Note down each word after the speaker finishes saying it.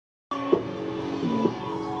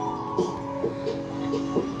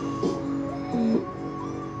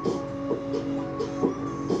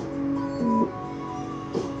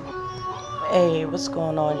what's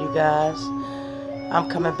going on, you guys? I'm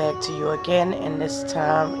coming back to you again, and this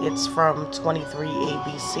time it's from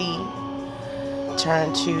 23ABC,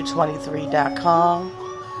 turn to 23.com,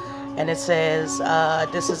 and it says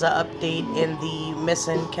this is an update in the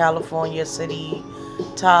missing California City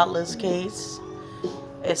toddlers case.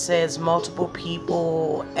 It says multiple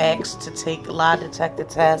people asked to take lie detector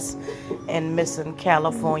tests in missing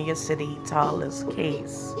California City toddlers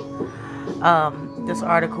case. This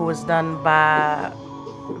article is done by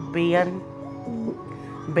Bian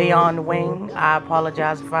Beyond Wing. I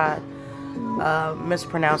apologize if I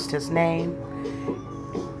mispronounced his name.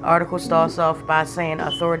 Article starts off by saying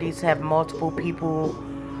authorities have multiple people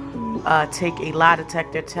take a lie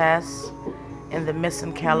detector test in the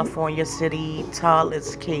missing California City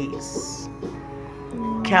toddlers case.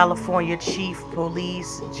 California Chief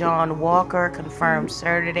Police John Walker confirmed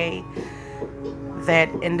Saturday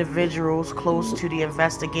that individuals close to the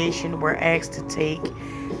investigation were asked to take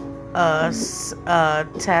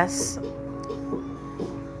tests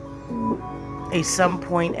at some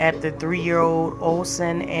point after 3-year-old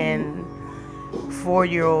Olsen and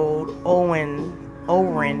 4-year-old Oren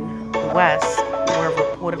West were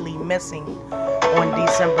reportedly missing on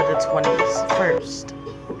December the 21st.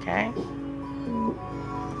 Okay?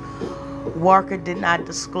 Walker did not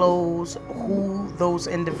disclose who those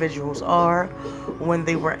individuals are when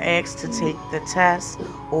they were asked to take the test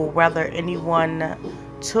or whether anyone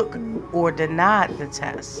took or denied the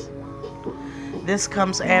test. This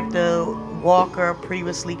comes after Walker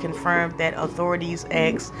previously confirmed that authorities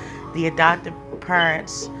asked the adopted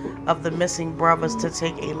parents of the missing brothers to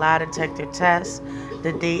take a lie detector test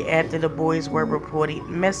the day after the boys were reported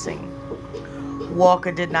missing.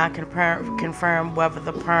 Walker did not confirm whether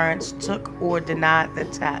the parents took or denied the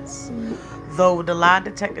test. Though the lie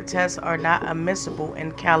detector tests are not admissible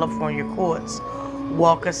in California courts,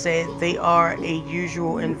 Walker said they are a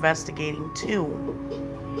usual investigating tool.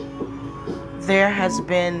 There has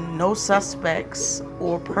been no suspects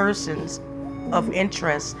or persons of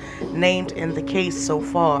interest named in the case so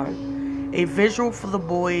far. A visual for the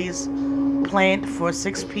boys planned for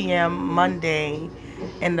 6 p.m. Monday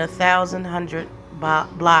in the 10,100 block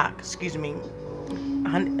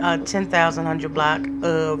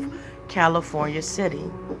of California City.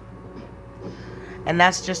 And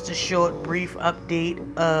that's just a short, brief update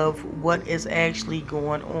of what is actually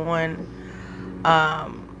going on.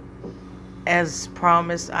 As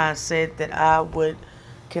promised, I said that I would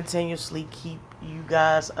continuously keep you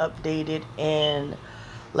guys updated and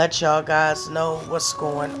let y'all guys know what's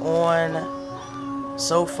going on.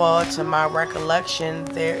 So far, to my recollection,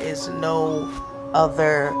 there is no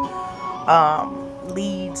other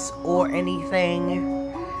leads or anything.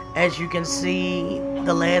 As you can see,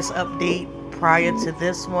 the last update prior to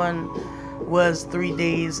this one was 3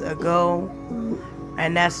 days ago,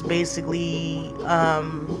 and that's basically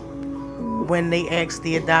when they asked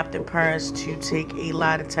the adopted parents to take a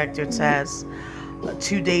lie detector test.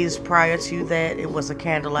 2 days prior to that, it was a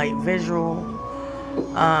candlelight visual.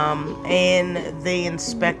 And they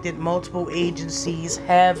inspected, multiple agencies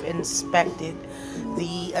have inspected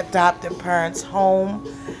the adopted parents' home.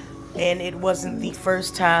 And it wasn't the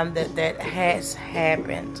first time that that has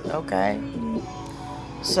happened, okay?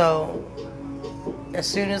 So, as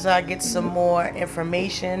soon as I get some more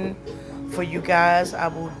information for you guys, I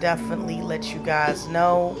will definitely let you guys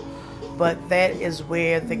know. But that is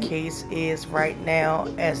where the case is right now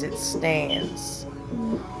as it stands.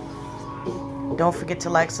 Don't forget to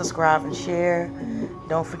like, subscribe, and share.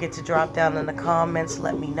 Don't forget to drop down in the comments.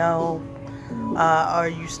 Let me know. Are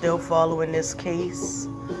you still following this case?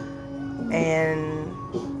 And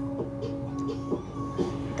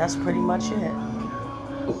that's pretty much it.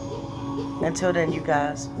 Until then, you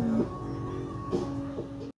guys.